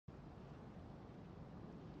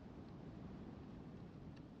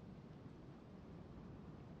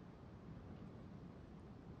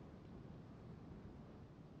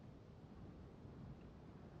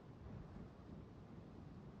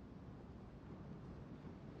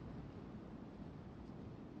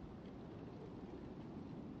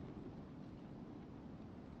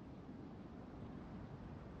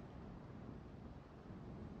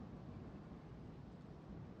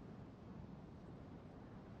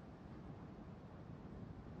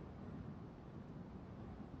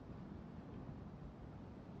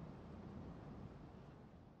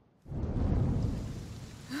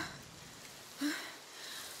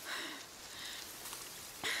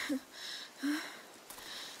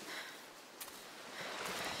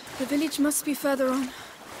The village must be further on.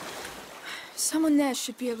 Someone there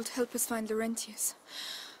should be able to help us find Laurentius.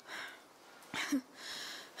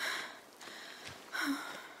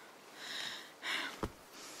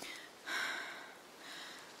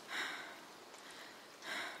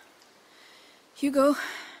 Hugo?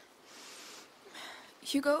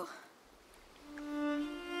 Hugo?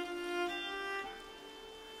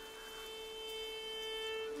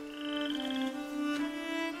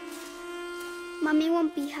 Mummy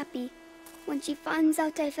won't be happy when she finds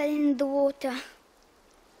out I fell in the water.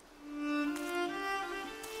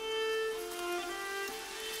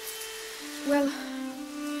 Well,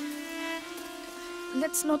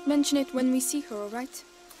 let's not mention it when we see her, all right?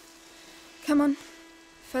 Come on.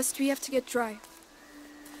 First we have to get dry.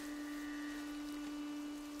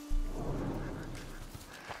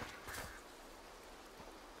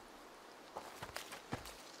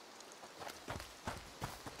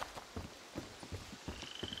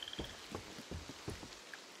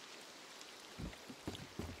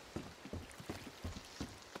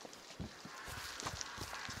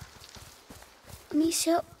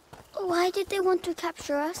 Amicia, why did they want to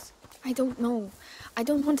capture us? I don't know. I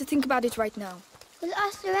don't want to think about it right now. We'll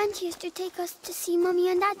ask Laurentius to take us to see Mummy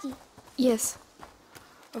and Daddy. Yes,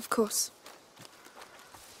 of course.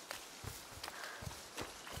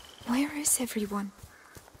 Where is everyone?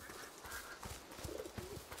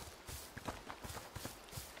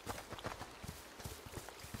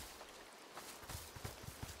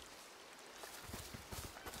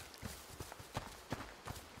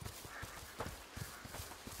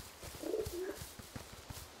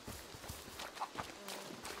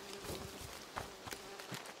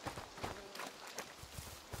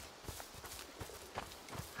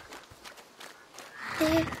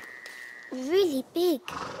 They're really big.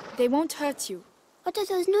 They won't hurt you. What are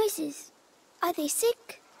those noises? Are they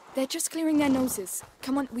sick? They're just clearing their noses.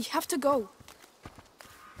 Come on, we have to go.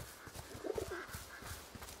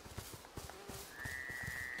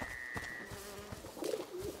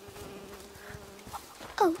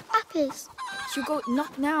 Oh, apples. Hugo,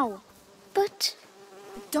 not now. But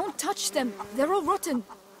Don't touch them. They're all rotten.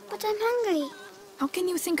 I'm hungry. How can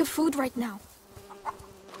you think of food right now?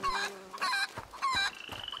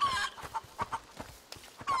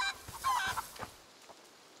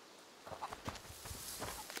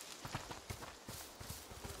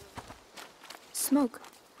 Smoke.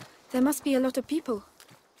 There must be a lot of people.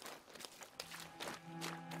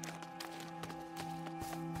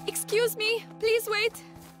 Excuse me, please wait.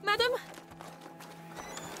 Madam?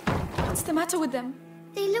 What's the matter with them?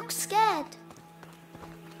 They look scared.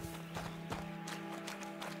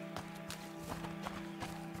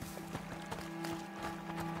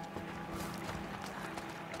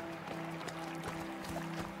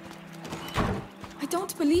 I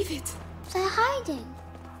don't believe it. They're hiding.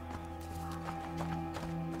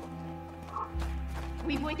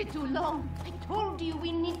 We've waited too long. I told you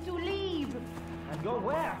we need to leave. And go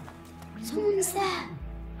where? Someone's there.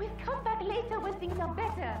 We'll come back later when things are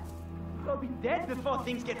better. We'll be dead before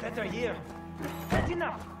things get better here. That's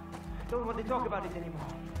enough. Don't want to talk about it anymore.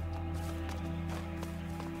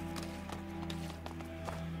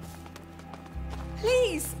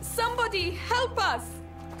 Please, somebody, help us!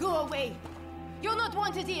 Go away. You're not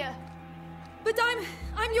wanted here. But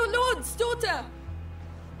I'm your lord's daughter!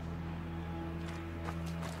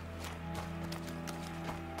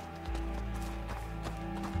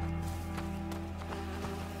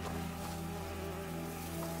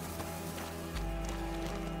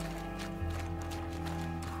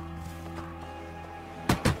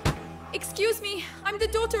 Excuse me, I'm the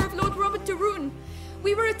daughter of Lord Robert de Rune.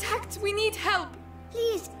 We were attacked, we need help.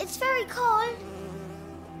 Please, it's very cold.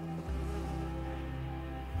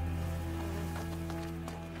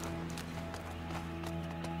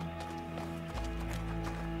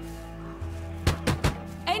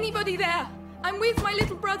 Anybody there? I'm with my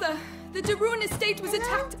little brother. The de Rune estate was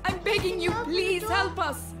attacked. I'm begging you, Open the please door. help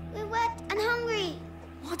us. We're wet and hungry.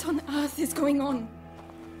 What on earth is going on?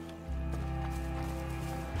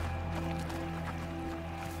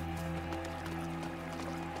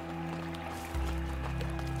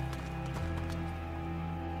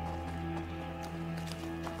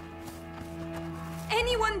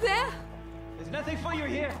 Anyone there? There's nothing for you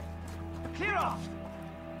here. Clear off!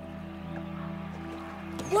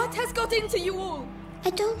 What has got into you all? I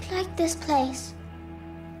don't like this place.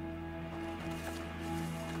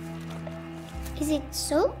 Is it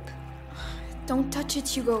soap? Don't touch it,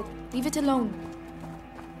 Hugo. Leave it alone.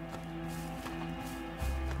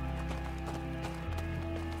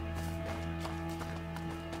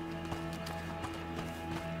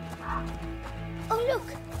 Oh look,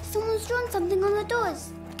 someone's drawn something on the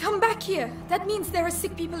doors. Come back here. That means there are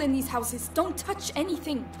sick people in these houses. Don't touch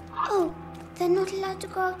anything. Oh, they're not allowed to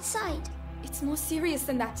go outside. It's more serious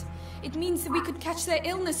than that. It means that we could catch their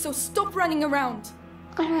illness, so stop running around.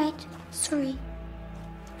 All right, sorry.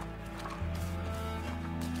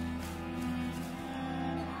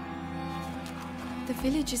 The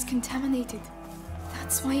village is contaminated.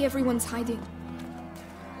 That's why everyone's hiding.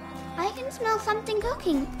 I can smell something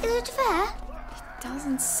cooking. Is it fair? It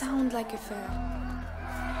doesn't sound like a fair.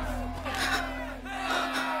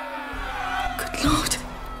 Good Lord.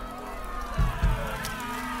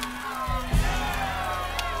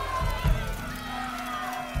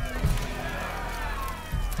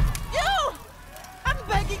 You! I'm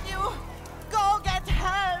begging you! Go get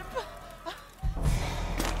help!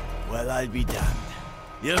 Well, I'll be damned.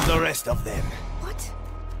 Here's the rest of them. What?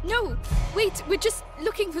 No! Wait, we're just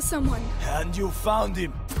looking for someone. And you found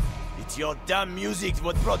him. It's your damn music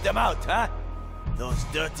what brought them out, huh? Those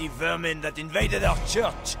dirty vermin that invaded our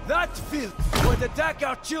church. That filth would attack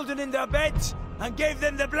our children in their beds and gave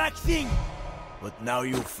them the black thing. But now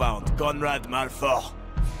you found Conrad Malfour.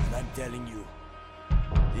 And I'm telling you,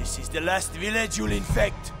 this is the last village you'll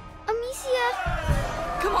infect. Amicia!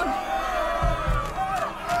 Come on!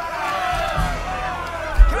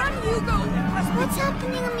 Run, Hugo! What's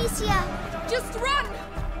happening, Amicia? Just run!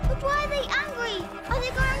 But why are they angry? Are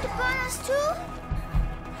they going to burn us too?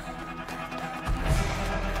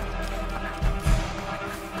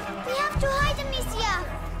 We have to hide, Amicia!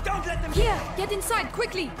 Don't let them... Here, get inside,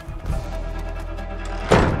 quickly!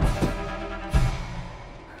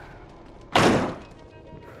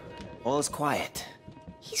 All's quiet.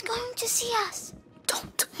 He's going to see us.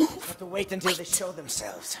 Don't move! Have to wait until they show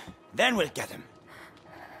themselves. Then we'll get them.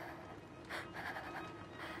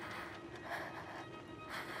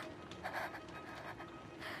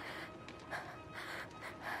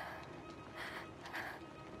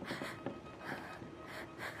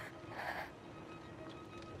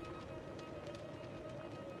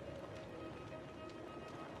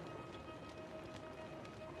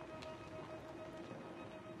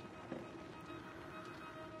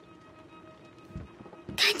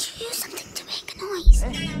 Can't you use something to make a noise?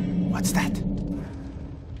 What's that?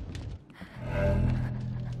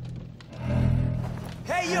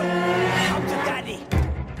 Hey, you! Come to Daddy!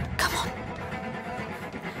 Come on!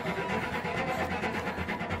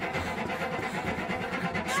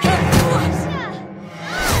 Amicia!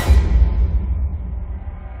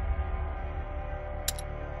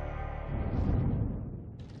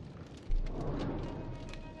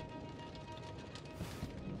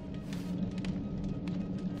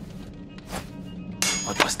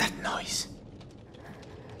 What was that noise?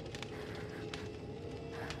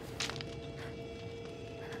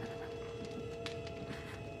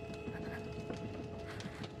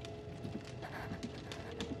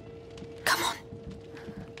 Come on!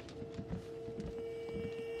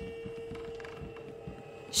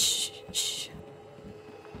 Shh, shh.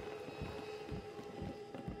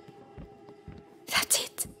 That's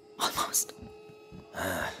it. Almost.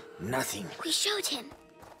 Nothing. We showed him.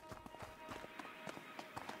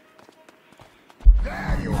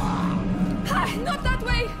 Ah, not that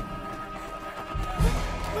way!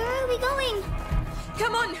 Where are we going?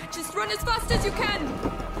 Come on, just run as fast as you can!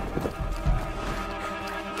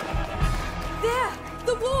 There!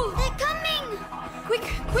 The wall! They're coming! Quick,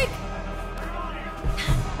 quick!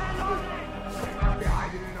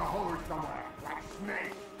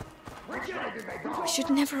 We should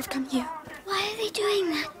never have come here. Why are they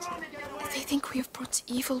doing that? They think we have brought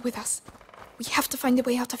evil with us. We have to find a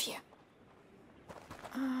way out of here.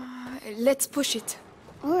 Let's push it.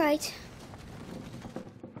 All right.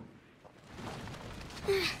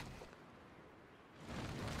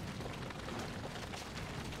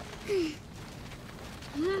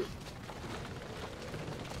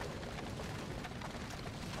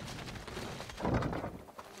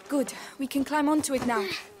 Good. We can climb onto it now.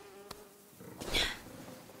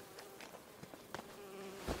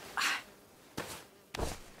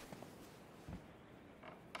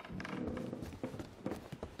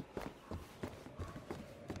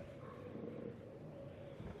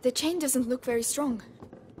 The chain doesn't look very strong.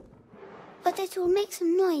 But it will make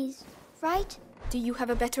some noise, right? Do you have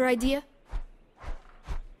a better idea?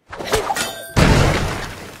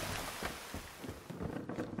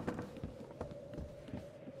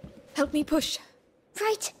 Help me push.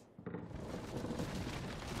 Right.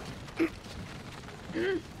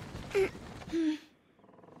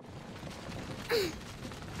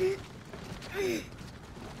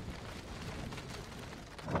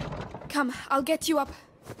 Come, I'll get you up.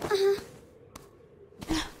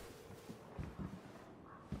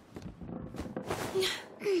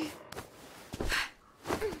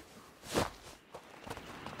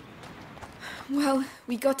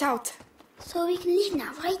 We got out. So we can leave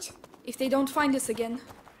now, right? If they don't find us again.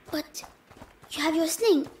 But you have your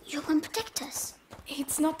sling. You can protect us.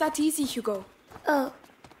 It's not that easy, Hugo. Oh.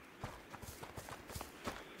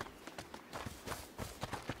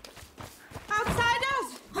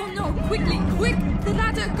 Outsiders! Oh no, quickly, quick! The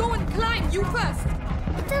ladder, go and climb, you first!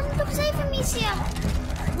 It doesn't look safe, Amicia.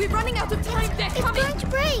 We're running out of time, they're It's coming! going to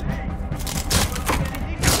break.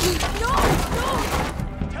 No, no!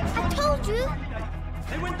 I told you.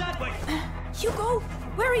 They went that way. Hugo,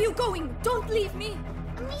 where are you going? Don't leave me!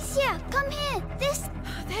 Amicia, come here. This.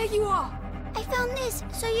 There you are! I found this,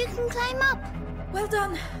 so you can climb up. Well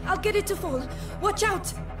done. I'll get it to fall. Watch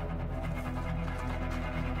out!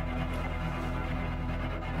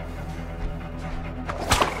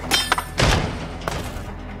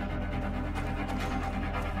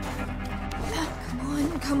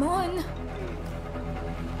 Come on.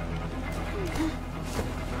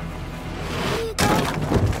 Here you go.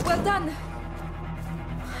 Well done.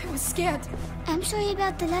 I was scared. I'm sorry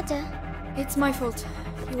about the ladder. It's my fault.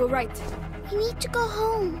 You were right. We need to go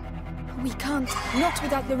home. We can't. Not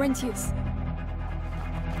without Laurentius.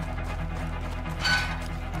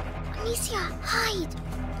 Amicia, hide.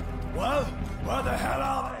 Well, where the hell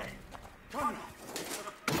are they? Come now.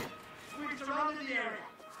 We've surrounded the area.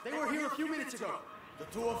 They were here a few minutes ago. The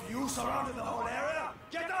two of you surrounded the whole area?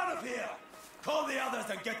 Get out of here! Call the others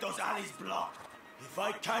and get those alleys blocked. If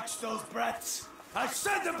I catch those brats, I'll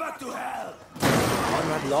send them back to hell!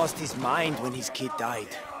 Conrad lost his mind when his kid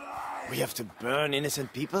died. We have to burn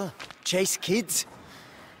innocent people? Chase kids?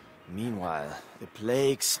 Meanwhile, the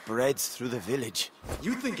plague spreads through the village.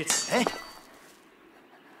 You think it's... Eh?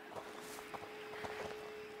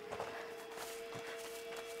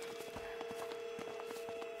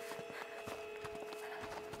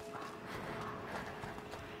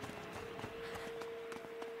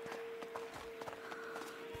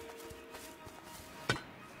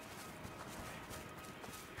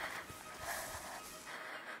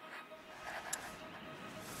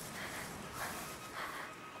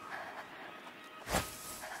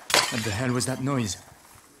 What the hell was that noise?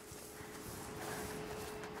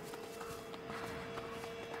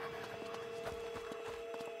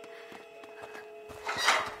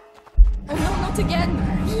 Oh no, not again!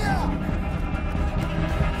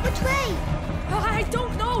 Which way? I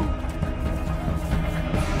don't know!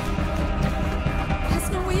 There's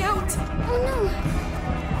no way out! Oh no.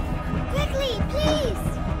 Quickly, please.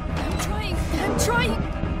 I'm trying!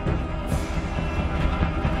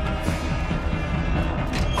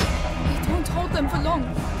 It won't hold them for long.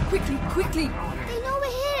 Quickly! They know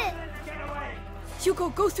we're here. Hugo,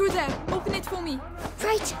 go through there. Open it for me.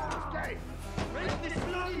 Right. This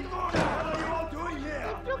bloody door! What the hell are you all doing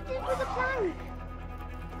here? Looked into the plank.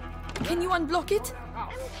 Can you unblock it? I'm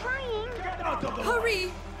trying. Get out of the way!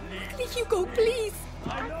 Hurry! Quickly, Hugo, please!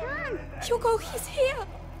 I can't. Hugo, he's here!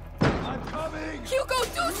 I'm coming! Hugo,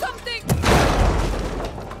 do something!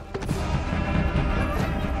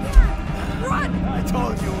 Run! I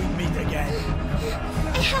told you we'd meet again.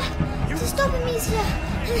 I have to stop Amicia.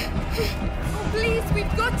 Oh, please,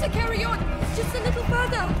 we've got to carry on. Just a little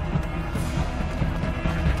further.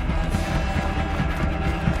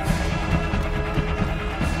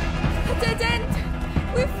 A dead end.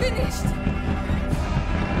 We're finished.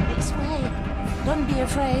 This way. Don't be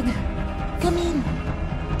afraid. Come in.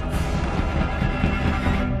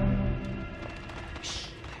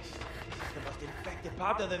 The most infected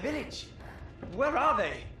part of the village. Where are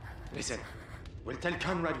they? Listen, we'll tell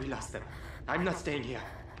Conrad we lost them. I'm not staying here.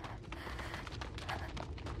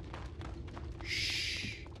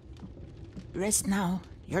 Rest now.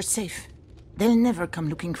 You're safe. They'll never come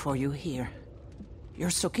looking for you here. You're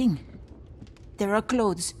soaking. There are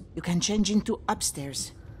clothes you can change into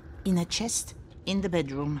upstairs. In a chest in the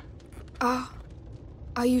bedroom. Are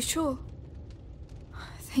you sure?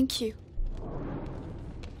 Thank you.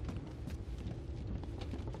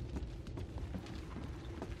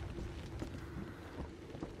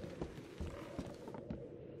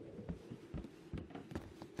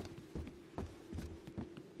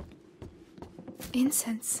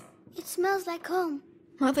 Incense. It smells like home.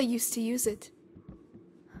 Mother used to use it.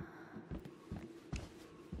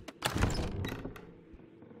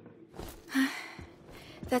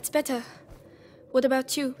 That's better. What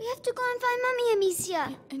about you? We have to go and find Mummy,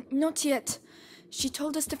 Amicia. Not yet. She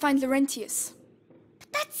told us to find Laurentius.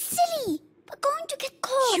 But that's silly. We're going to get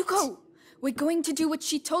caught. Hugo! We're going to do what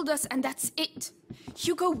she told us, and that's it.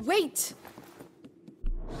 Hugo, wait!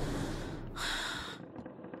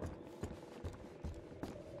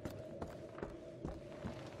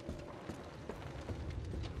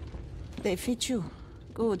 They fit you.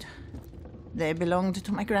 Good. They belonged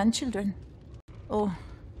to my grandchildren. Oh,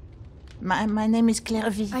 my name is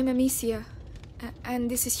Clairvy. I'm Amicia,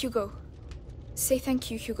 and this is Hugo. Say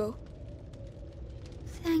thank you, Hugo.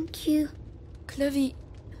 Thank you. Clovey,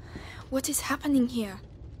 what is happening here?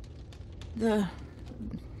 The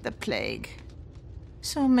plague.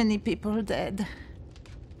 So many people dead.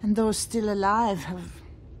 And those still alive have...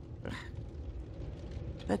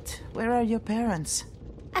 But where are your parents?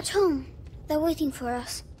 At home. They're waiting for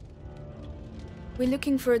us. We're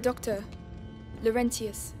looking for a doctor.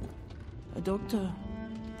 Laurentius. A doctor?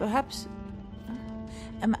 Perhaps...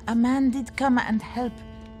 A man did come and help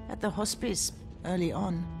at the hospice early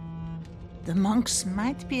on. The monks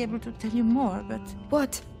might be able to tell you more, but...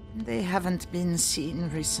 What? They haven't been seen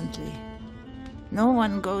recently. No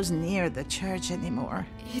one goes near the church anymore.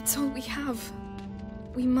 It's all we have.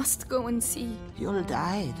 We must go and see. You'll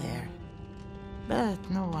die there.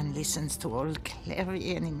 But no one listens to old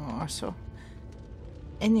Clary anymore, so...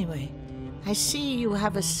 Anyway, I see you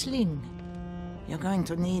have a sling. You're going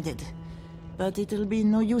to need it. But it'll be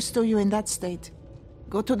no use to you in that state.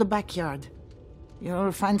 Go to the backyard.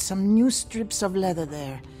 You'll find some new strips of leather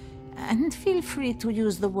there. And feel free to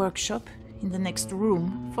use the workshop in the next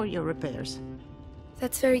room for your repairs.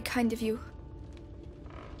 That's very kind of you.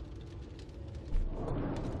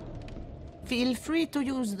 Feel free to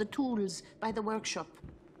use the tools by the workshop.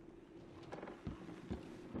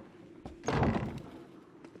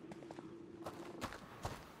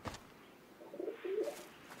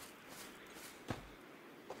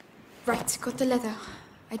 Right, got the leather.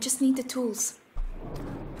 I just need the tools.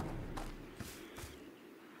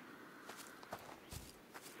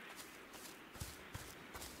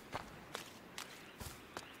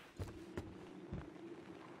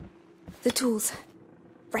 The tools.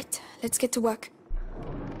 Right, let's get to work.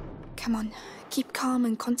 Come on, keep calm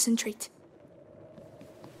and concentrate.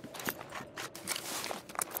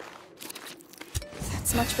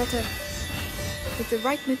 That's much better. With the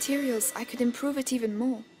right materials, I could improve it even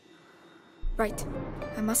more. Right,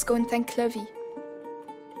 I must go and thank Clovey.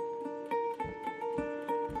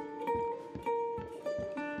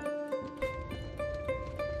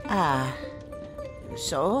 Ah,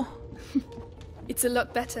 so? It's a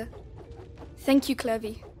lot better. Thank you,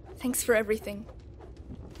 Clovey. Thanks for everything.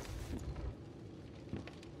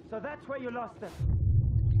 So that's where you lost them.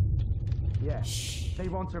 Yeah, they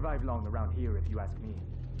won't survive long around here if you ask me.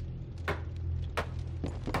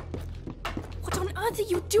 What on earth are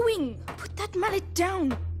you doing? Put that mallet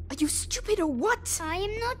down. Are you stupid or what? I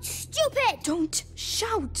am not stupid! Don't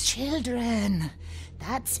shout. Children,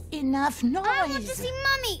 that's enough noise. I want to see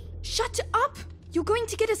Mummy! Shut up. You're going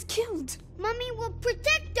to get us killed. Mummy will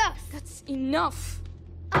protect us! That's enough.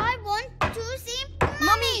 I want to see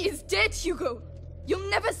Mummy is dead, Hugo. You'll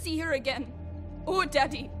never see her again. Or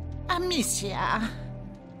Daddy. Amicia.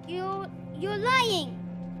 You're lying!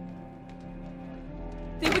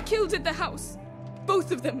 They were killed at the house.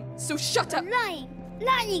 Both of them, so shut up. Lying!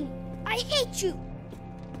 Lying! I hate you!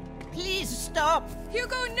 Please stop.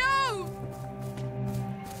 Hugo, no!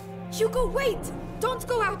 Hugo, wait! Don't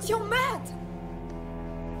go out, you're mad!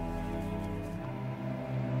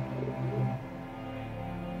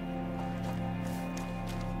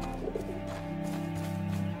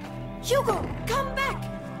 Hugo, come back!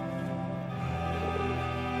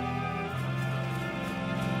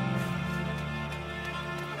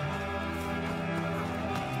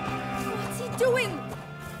 What's he doing?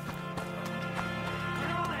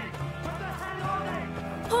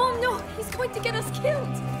 Oh no, he's going to get us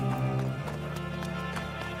killed!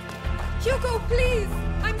 Hugo, please!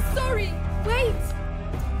 I'm sorry! Wait!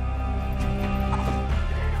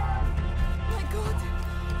 My God!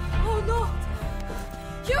 Oh no!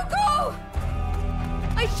 Hugo!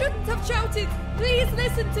 I shouldn't have shouted! Please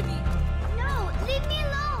listen to me! No, leave me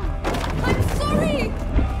alone! I'm sorry!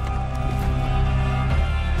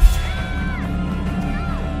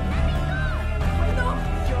 No!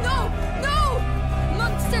 No! No!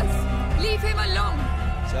 Nonsense! Leave him alone!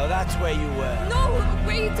 So that's where you were. No!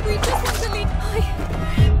 Wait, we just want to leave.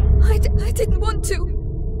 I didn't want to.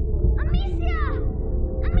 Amicia!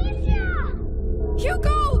 Amicia!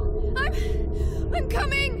 Hugo! I'm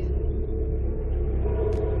coming!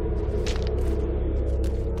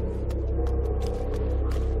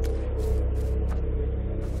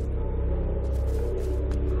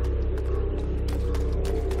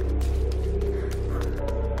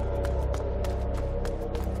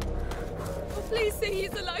 Oh, please say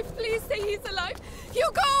he's alive. Please say he's alive.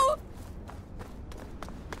 Hugo!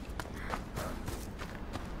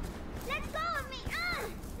 Let go of me!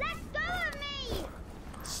 Let go of me!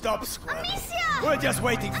 Stop screaming. Amicia! We're just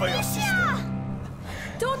waiting for your sister.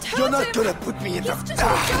 Don't hurt You're him! not gonna put me in the... He's just a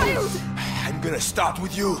child! I'm gonna start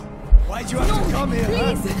with you. Why'd you have to come here,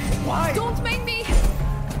 please! huh? Why? Don't make me!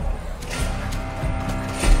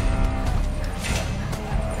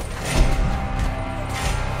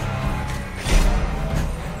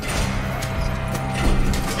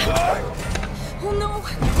 Oh no!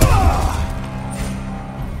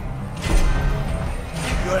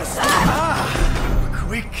 You're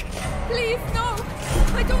quick! Please, no!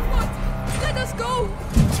 I don't want! Let us go!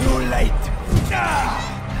 Too late!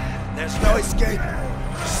 There's no escape!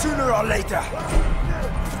 Sooner or later!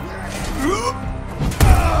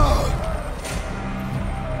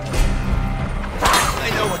 I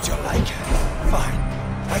know what you're like. Fine.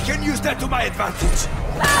 I can use that to my advantage.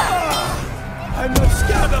 I'm not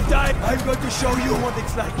scared of dying. I'm going to show you what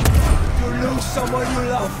it's like to lose someone you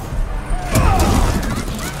love.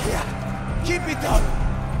 Yeah, keep it up.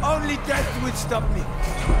 Only death will stop me.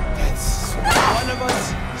 That's one of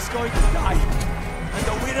us is going to die. And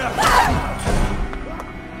the winner...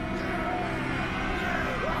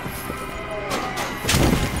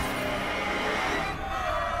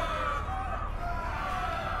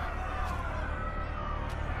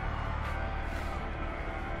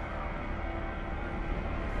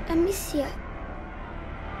 Amicia.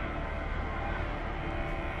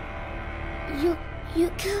 You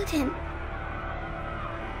killed him.